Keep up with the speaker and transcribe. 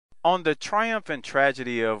On the triumph and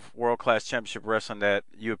tragedy of World Class Championship Wrestling that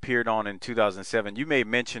you appeared on in 2007, you made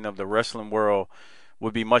mention of the wrestling world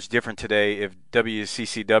would be much different today if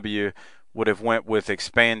WCCW would have went with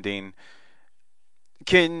expanding.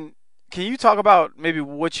 Can can you talk about maybe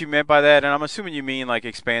what you meant by that? And I'm assuming you mean like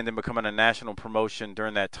expanding, becoming a national promotion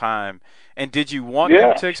during that time. And did you want them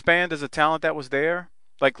Yeah. to expand as a talent that was there,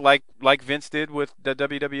 like Vince did with the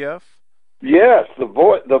WWF? Yes, the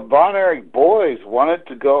Von Erich boys wanted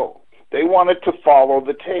to go. They wanted to follow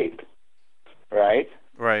the tape, right?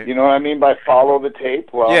 Right. You know what I mean by follow the tape?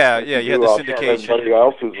 Well, Yeah, if yeah. you You had do, the I'll tell syndication. everybody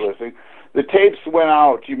else who's listening. The tapes went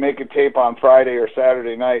out. You make a tape on Friday or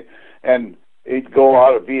Saturday night, and it'd go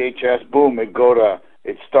out of VHS. Boom!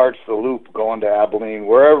 It starts the loop going to Abilene,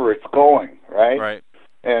 wherever it's going, right? Right.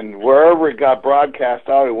 And wherever it got broadcast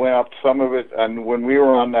out, it went up some of it. And when we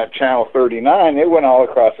were on that channel 39, it went all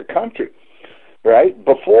across the country, right?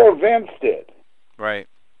 Before Vince did. Right.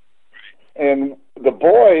 And the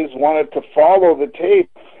boys wanted to follow the tape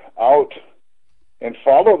out and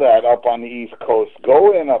follow that up on the East Coast,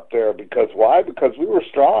 go in up there because why? Because we were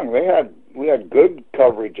strong. We had good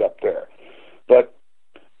coverage up there. But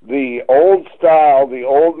the old style, the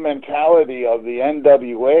old mentality of the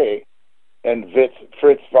NWA and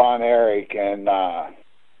Fritz von Erich and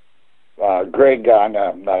Greg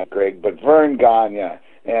Gagne, not Greg, but Vern Gagne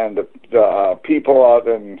and the people out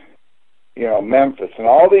in Memphis and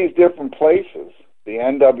all these different places. The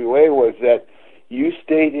NWA was that you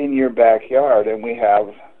stayed in your backyard, and we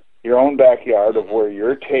have your own backyard of where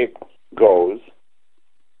your tape goes,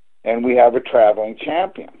 and we have a traveling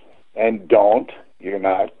champion. And don't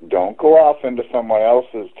go off into someone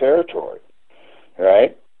else's territory,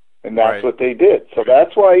 right? And that's Right. what they did. So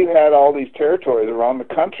that's why you had all these territories around the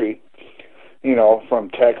country, from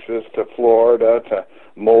Texas to Florida to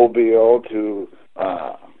Mobile to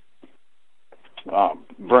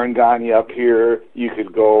Vern Gagne up here. You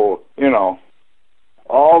could go,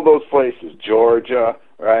 all those places, Georgia,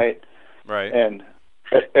 right? Right. And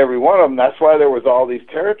every one of them. That's why there was all these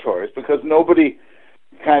territories, because nobody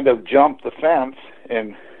kind of jumped the fence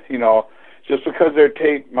and, just because their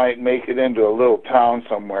tape might make it into a little town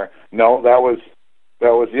somewhere. No, that was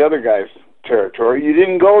the other guy's territory. You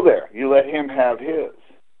didn't go there. You let him have his.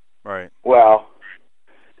 Right. Well,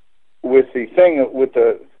 with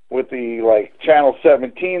the like channel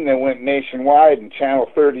 17 that went nationwide and channel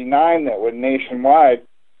 39 that went nationwide,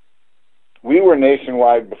 we were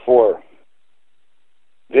nationwide before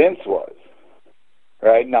Vince was.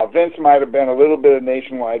 Right? Now Vince might have been a little bit of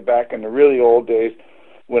nationwide back in the really old days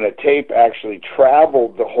when a tape actually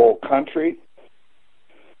traveled the whole country,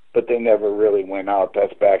 but they never really went out.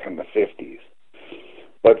 That's back in the 50s.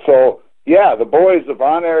 But so, yeah, the boys, the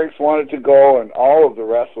Von Erichs wanted to go, and all of the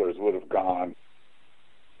wrestlers would have gone,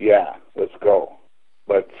 yeah, let's go.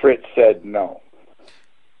 But Fritz said no.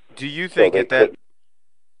 Do you So think they at that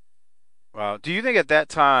couldn't. do you think at that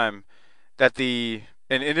time that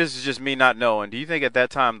and this is just me not knowing, do you think at that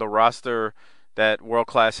time the roster that World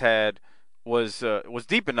Class had was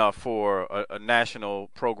deep enough for a national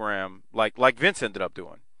program like Vince ended up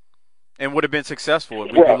doing, and would have been successful,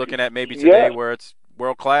 and we'd be Well, looking at maybe today yes, where it's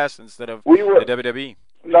World Class instead of we the were, WWE?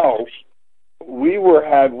 no, we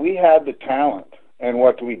had the talent, and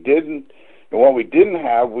what we didn't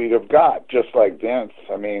have, we'd have got, just like Vince.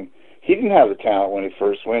 I mean, he didn't have the talent when he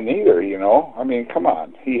first went either, I mean, come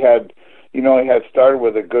on. He had started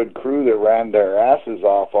with a good crew that ran their asses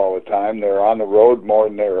off all the time. They were on the road more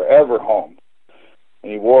than they were ever home.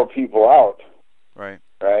 And he wore people out, Right.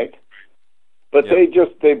 right? But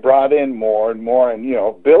Yep. they brought in more and more and,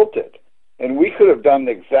 built it. And we could have done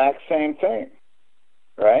the exact same thing,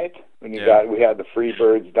 right? When Yeah. we had the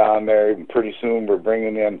Freebirds down there, and pretty soon we're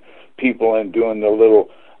bringing in people and doing the little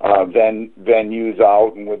venues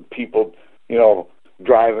out, and with people,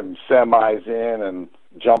 driving semis in and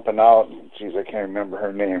jumping out. Geez, I can't remember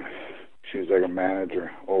her name. She was like a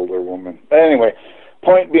manager, older woman. But anyway,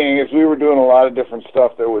 point being is we were doing a lot of different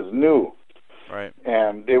stuff that was new, Right.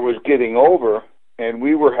 and it was getting over, and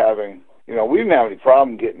we were having, we didn't have any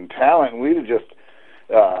problem getting talent. We'd have just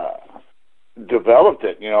developed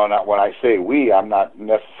it, and when I say we, I'm not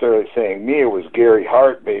necessarily saying me. It was Gary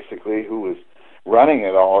Hart, basically, who was running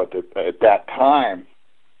it all at that time.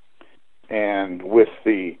 And when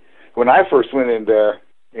I first went in there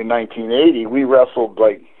in 1980, we wrestled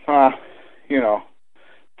like, 3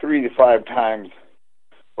 to 5 times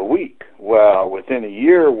a week. Well, within a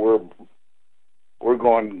year, we're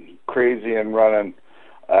going crazy and running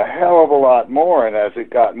a hell of a lot more. And as it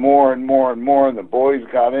got more and more and more, and the boys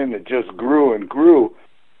got in, it just grew and grew.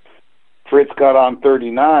 Fritz got on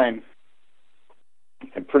 39,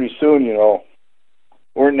 and pretty soon,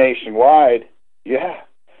 we're nationwide. Yeah,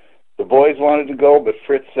 the boys wanted to go, but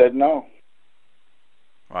Fritz said no.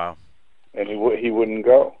 Wow. And he wouldn't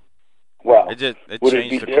go. Well, it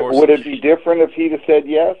changed the course. Would it be different if he'd have said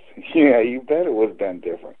yes? Yeah, you bet it would have been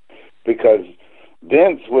different, because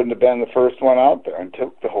Vince wouldn't have been the first one out there and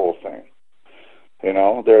took the whole thing. You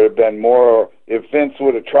know, there would have been more. If Vince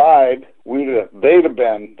would have tried, they'd have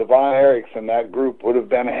been, the Von Erichs and that group would have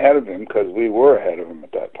been ahead of him, because we were ahead of him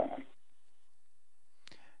at that time.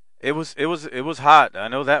 It was hot. I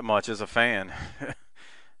know that much as a fan.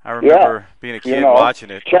 I remember being a kid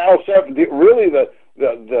watching it. Channel 7, really the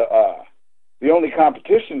only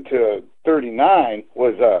competition to 39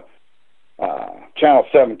 was Channel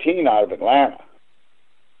 17 out of Atlanta.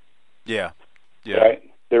 Yeah. Right?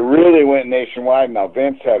 They really went nationwide. Now,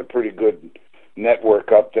 Vince had a pretty good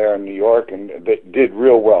network up there in New York, and they did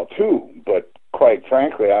real well, too. But quite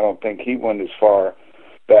frankly, I don't think he went as far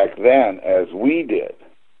back then as we did.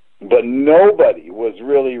 But nobody was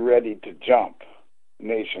really ready to jump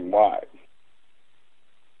nationwide.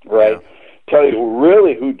 Right? Yeah. Tell you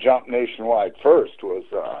really who jumped nationwide first was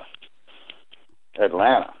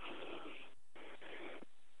Atlanta.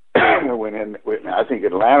 I think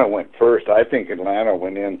Atlanta went first. I think Atlanta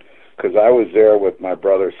went in because I was there with my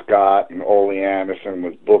brother Scott, and Ole Anderson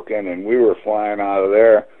was booking, and we were flying out of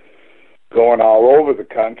there, going all over the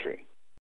country.